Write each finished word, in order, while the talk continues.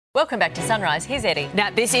Welcome back to Sunrise. Here's Eddie. Now,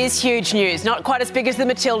 this is huge news. Not quite as big as the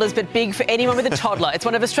Matildas, but big for anyone with a toddler. It's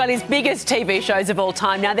one of Australia's biggest TV shows of all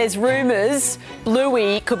time. Now, there's rumours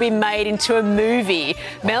Bluey could be made into a movie.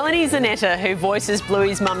 Melanie Zanetta, who voices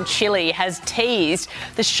Bluey's mum Chili, has teased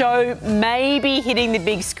the show may be hitting the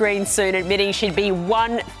big screen soon, admitting she'd be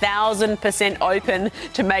 1,000% open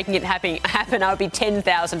to making it happen. I would be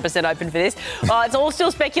 10,000% open for this. Well, it's all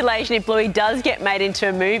still speculation. If Bluey does get made into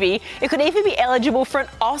a movie, it could even be eligible for an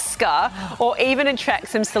Oscar or even attract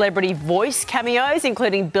some celebrity voice cameos,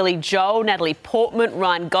 including Billy Joel, Natalie Portman,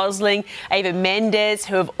 Ryan Gosling, Eva Mendes,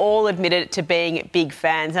 who have all admitted to being big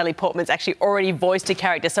fans. Natalie Portman's actually already voiced a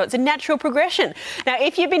character, so it's a natural progression. Now,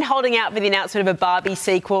 if you've been holding out for the announcement of a Barbie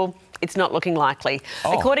sequel, it's not looking likely.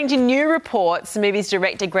 According to new reports, the movie's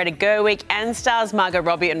director Greta Gerwig and stars Margot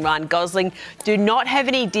Robbie and Ryan Gosling do not have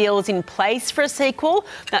any deals in place for a sequel.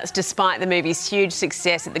 That's despite the movie's huge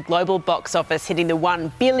success at the global box office, hitting the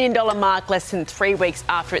 $1 billion mark less than 3 weeks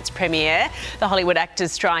after its premiere. The Hollywood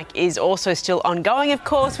actors' strike is also still ongoing, of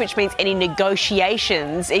course, which means any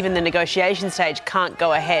negotiations, even the negotiation stage, can't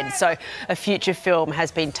go ahead. So a future film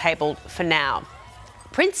has been tabled for now.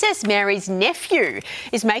 Princess Mary's nephew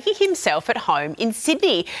is making himself at home in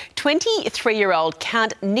Sydney. 23-year-old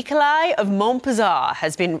Count Nikolai of Montpezat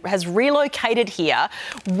has relocated here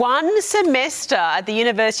 1 semester at the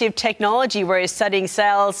University of Technology, where he's studying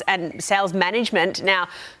sales and sales management. Now,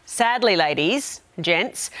 sadly, ladies,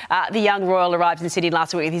 gents, the young royal arrived in Sydney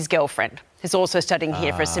last week with his girlfriend, who's also studying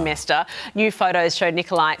here for a semester. New photos show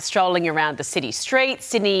Nikolai strolling around the city streets.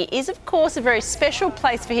 Sydney is, of course, a very special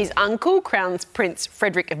place for his uncle, Crown Prince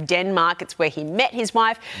Frederick of Denmark. It's where he met his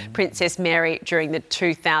wife, Princess Mary, during the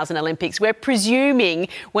 2000 Olympics. We're presuming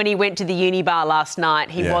when he went to the uni bar last night,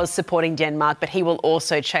 he was supporting Denmark, but he will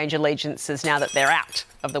also change allegiances now that they're out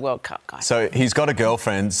of the World Cup, guys. So he's got a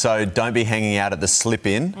girlfriend, so don't be hanging out at the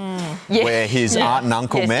slip-in where his aunt and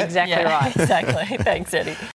uncle met. Exactly right. Exactly. Thanks, Eddie.